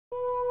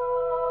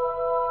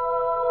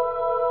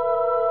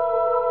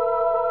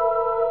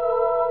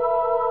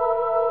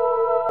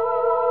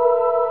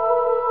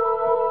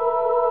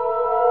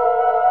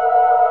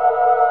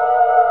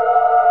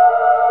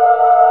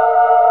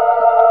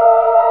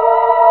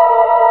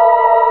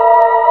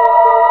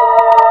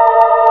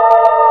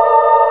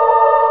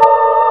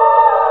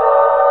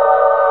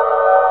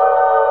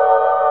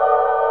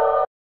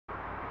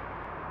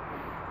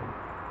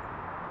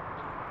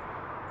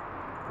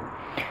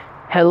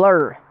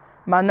Hello,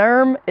 my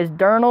name is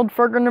Donald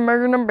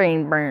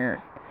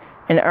Beanburn,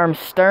 and I'm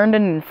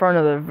standing in front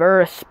of the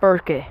very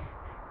spooky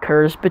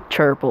Cosby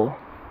Chapel.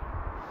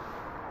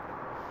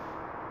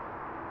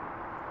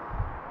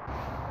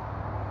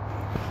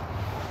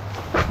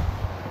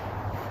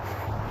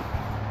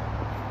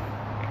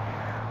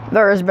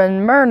 There has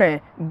been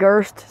many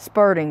ghost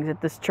spoutings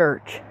at this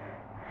church,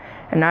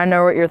 and I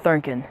know what you're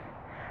thinking.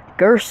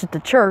 Ghosts at the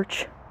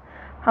church?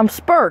 I'm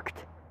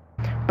spooked.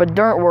 But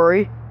don't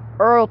worry,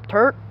 I'll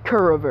take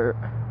care of it.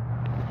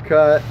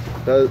 Cut.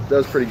 That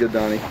was pretty good,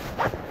 Donnie.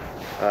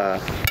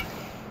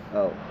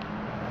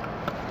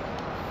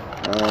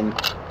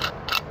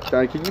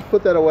 Donnie, can you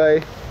put that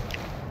away?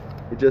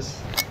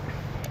 Just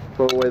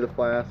put away the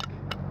flask.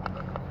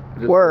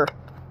 Where?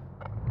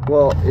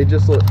 Well, it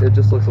just looks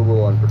a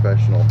little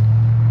unprofessional.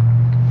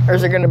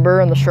 Is it gonna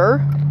burn the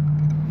shirt?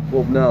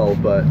 Well, no,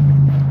 but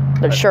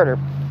the shirt.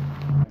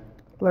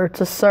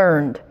 Let's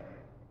ascend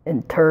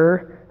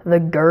enter the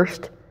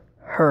ghost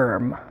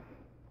herm.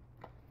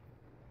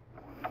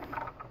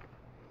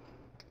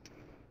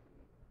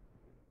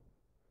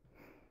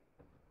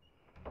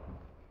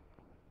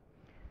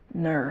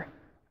 Now,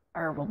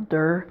 I will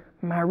do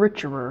my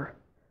ritual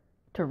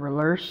to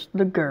release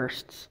the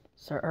ghosts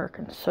so I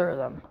can see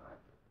them.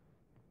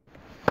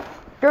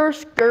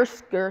 Ghosts,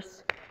 ghosts,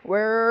 ghosts,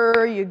 where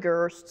are you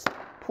ghosts?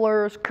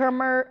 Please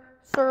come out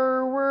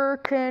so we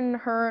can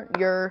hunt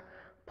your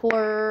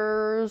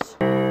please.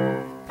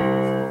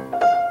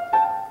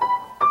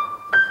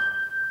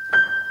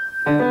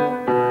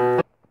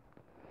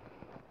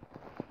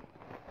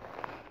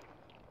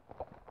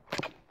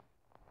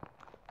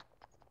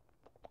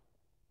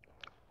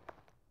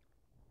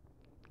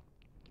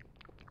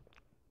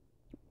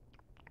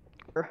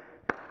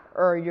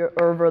 Are you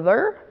over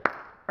there?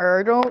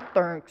 I don't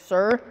think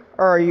so.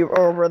 Are you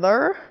over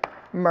there?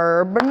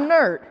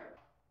 Maybe.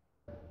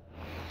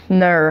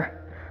 No,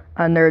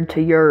 I nerd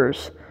to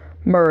yours.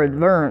 More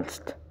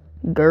advanced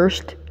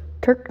ghost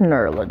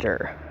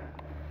technology.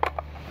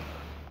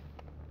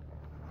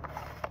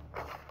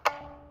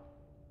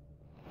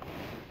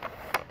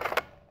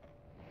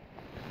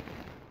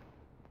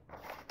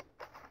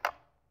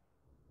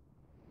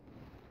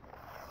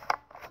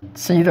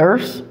 See,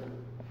 there's.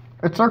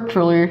 It's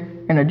actually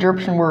an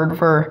Egyptian word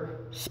for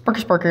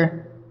spooky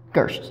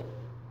ghosts.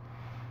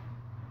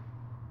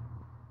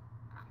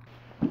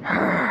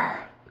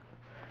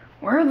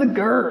 Where are the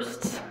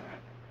ghosts?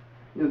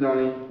 Yeah,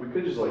 Donnie, we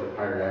could just like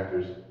hire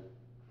actors.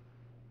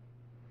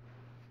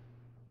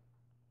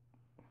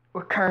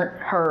 We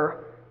can't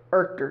hire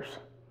actors.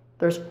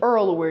 There's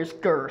always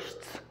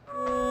ghosts.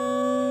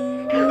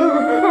 Oh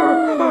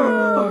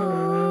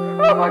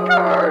my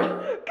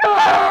god!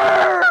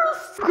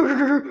 Ghosts!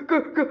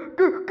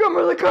 Come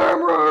with the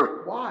camera!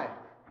 Why?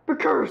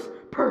 Because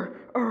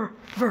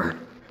pervert.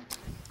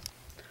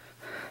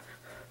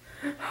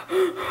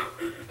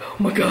 Oh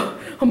my god!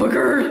 Oh my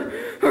god!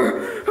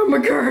 Oh my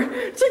god!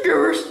 It's a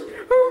ghost!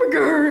 Oh my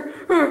god!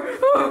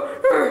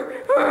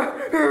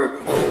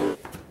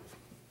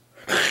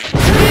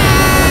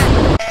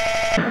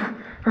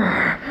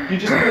 You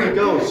just heard a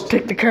ghost.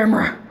 Take the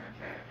camera.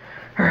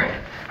 Alright,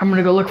 I'm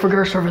gonna go look for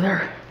ghosts over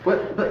there.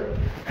 What? But.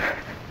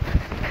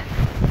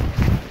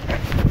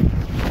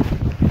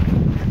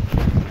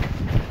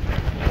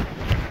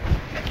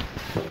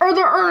 Are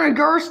there any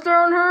ghosts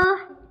down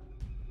here?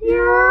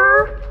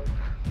 Yeah.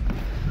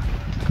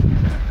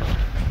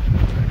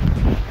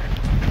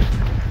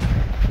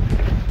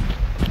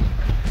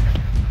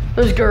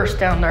 There's ghosts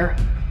down there.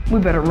 We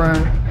better run.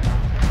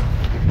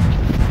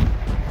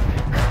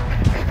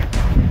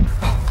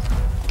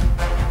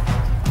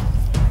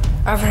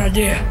 I have an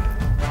idea.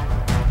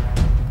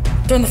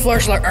 Turn the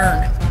flashlight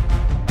on.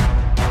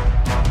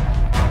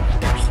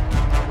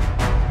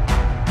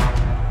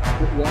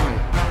 Why?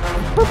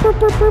 Burp, burp,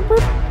 burp, burp,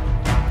 burp.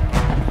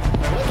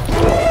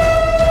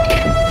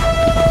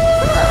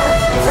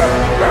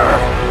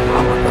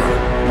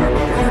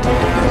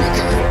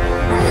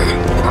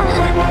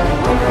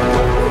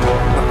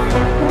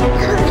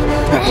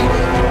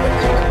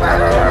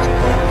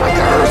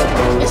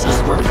 This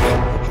is working.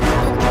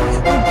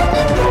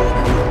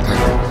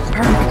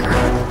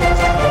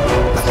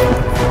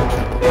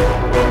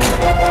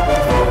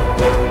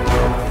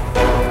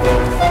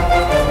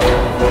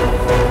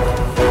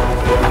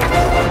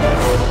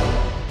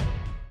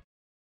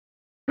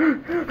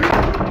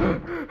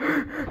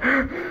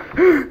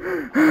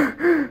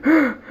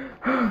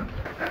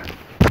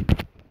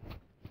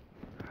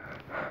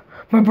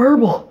 My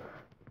burble.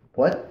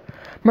 What?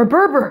 My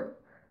burber.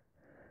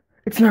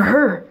 It's not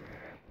her.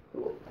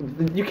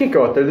 You can't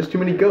go out there. There's too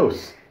many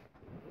ghosts.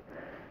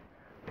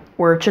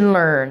 Watch and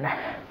learn.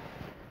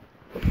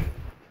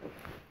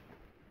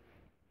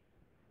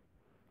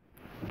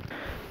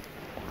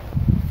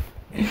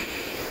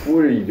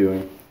 What are you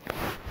doing?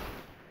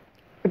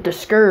 The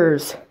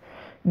Skurs.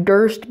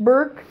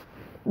 Gerstberg.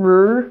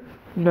 Rule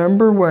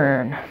number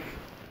 1.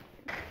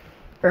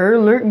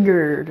 Look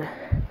good.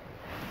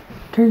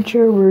 Don't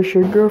you wish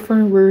your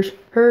girlfriend was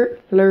her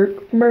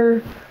lurk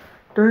mer?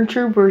 Don't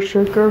you wish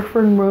your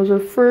girlfriend was a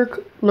freak,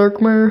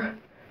 Lurkmare?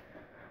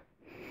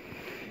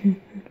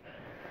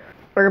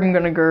 I'm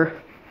gonna go.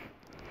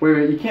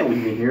 Wait, you can't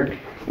leave me here.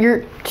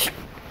 You're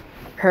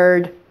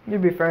heard.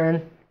 You'll be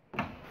fine.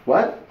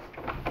 What?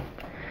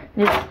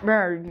 You'll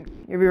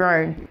be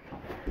fine.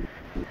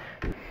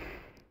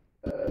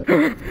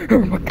 Oh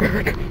my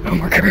god. Oh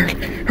my god.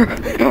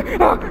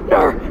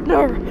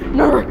 No.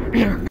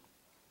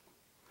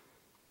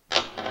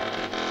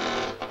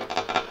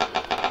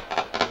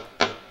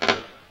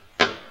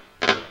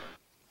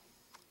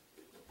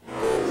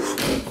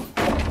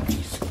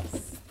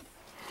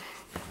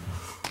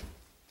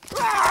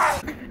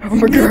 Oh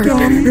my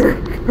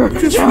god!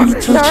 Just want to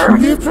touch your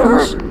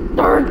nipples.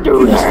 Don't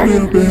do that!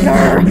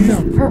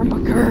 Oh my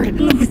god!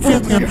 Let me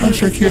get that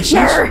bunch of kisses.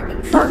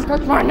 Don't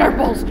touch my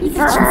nipples!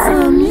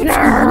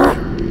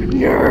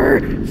 No!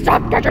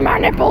 Stop touching my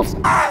nipples!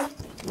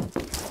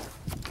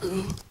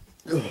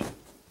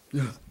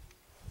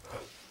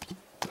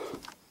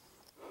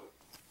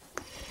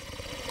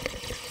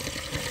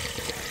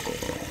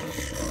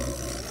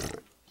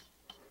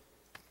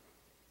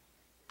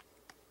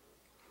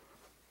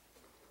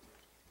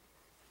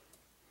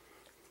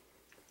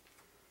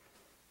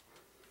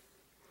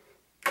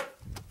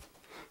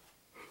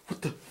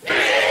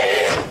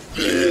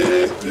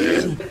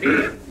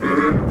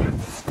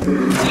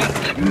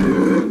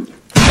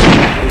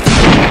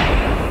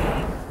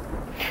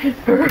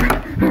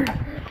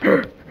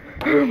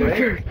 Oh my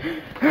god.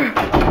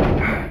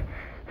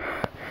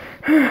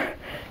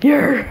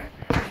 Yeah.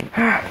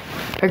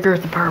 I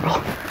got the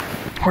purple.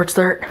 What's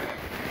that?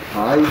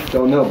 I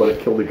don't know, but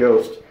it killed a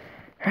ghost.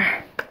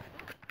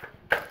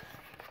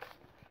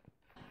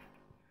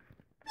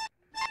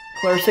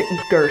 Classic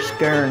ghost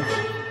gurn.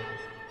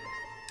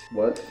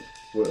 What?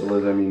 What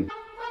does that mean?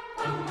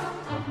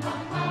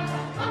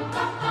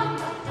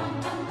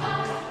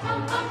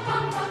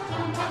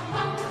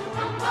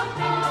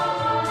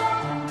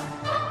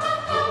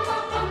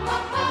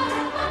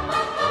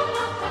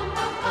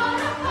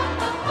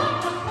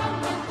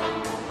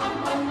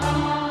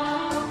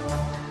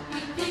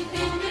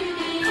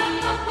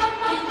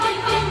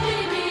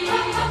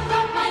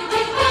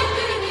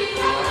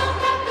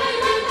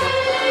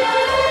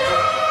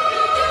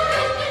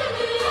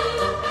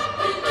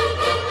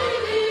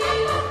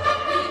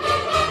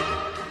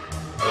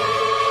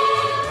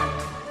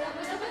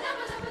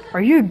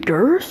 Are you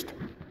Durst?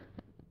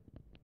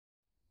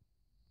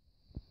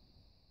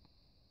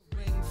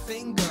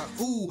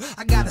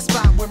 I got a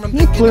spot where I'm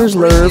Hitler's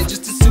love.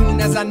 just as soon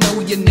as I know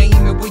your name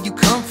and where you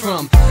come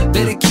from.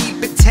 Better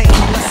keep it tame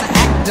unless I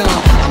act dumb.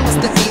 I must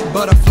have ate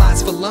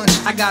butterflies for lunch.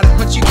 I got a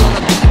hunch you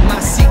gonna be my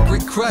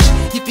secret crush.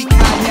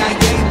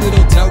 Yippee-ki-yay,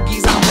 little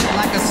doggies, I'm lit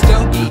like a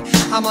stogie.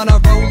 I'm on a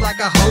roll like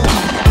a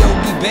hoagie,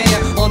 Yogi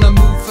Bear. On the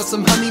move for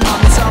some honey,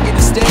 mama, sorry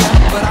to stare,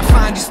 but I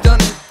find you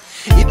stunning.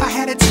 If I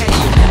had a tail,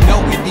 you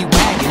know it'd be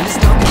wagging. It's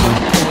not on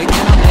point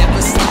and I'm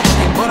never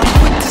slacking, but I'm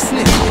quick to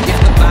sniff. If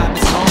the vibe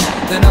is wrong,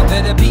 then I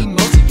better be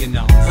mostly, you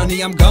know.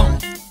 Honey, I'm gone.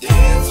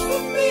 Dance for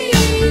me,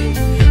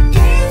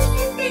 girl.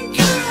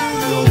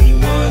 No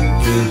one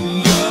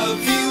can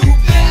love you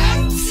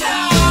better.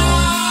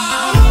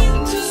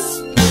 Just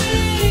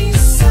bring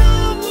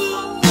some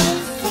of the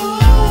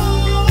fun.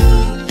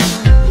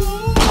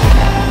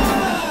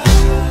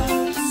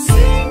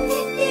 Sing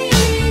for me,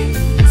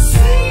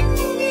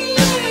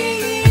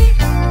 lady.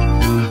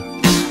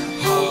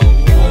 I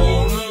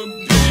wanna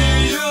be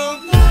your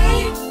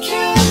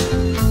nightcap.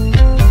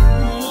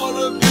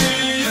 Wanna be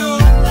your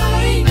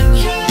nightcap.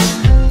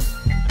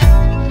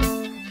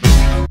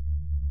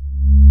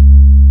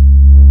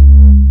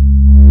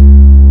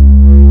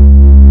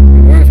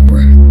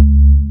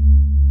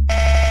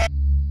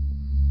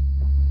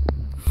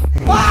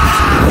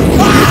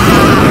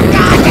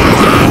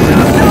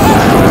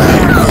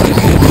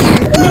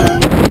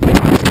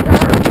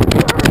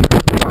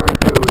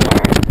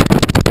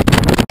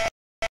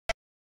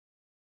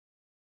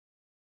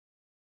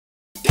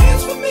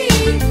 Dance for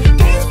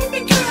me,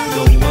 girl.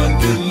 No one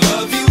can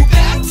love you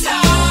better.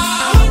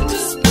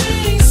 Just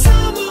bring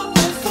some of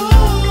the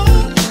fun.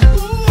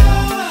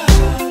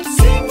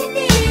 Sing for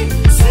me,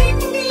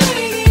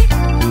 lady.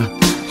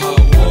 I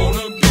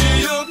wanna be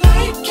your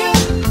nightcap.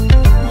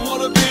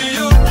 Wanna be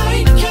your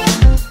nightcap.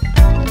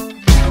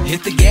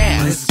 Hit the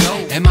gas, let's go.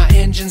 And my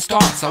engine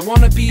starts. I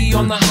wanna be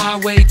on the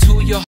highway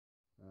to your. You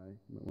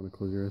might want to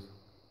close your eyes.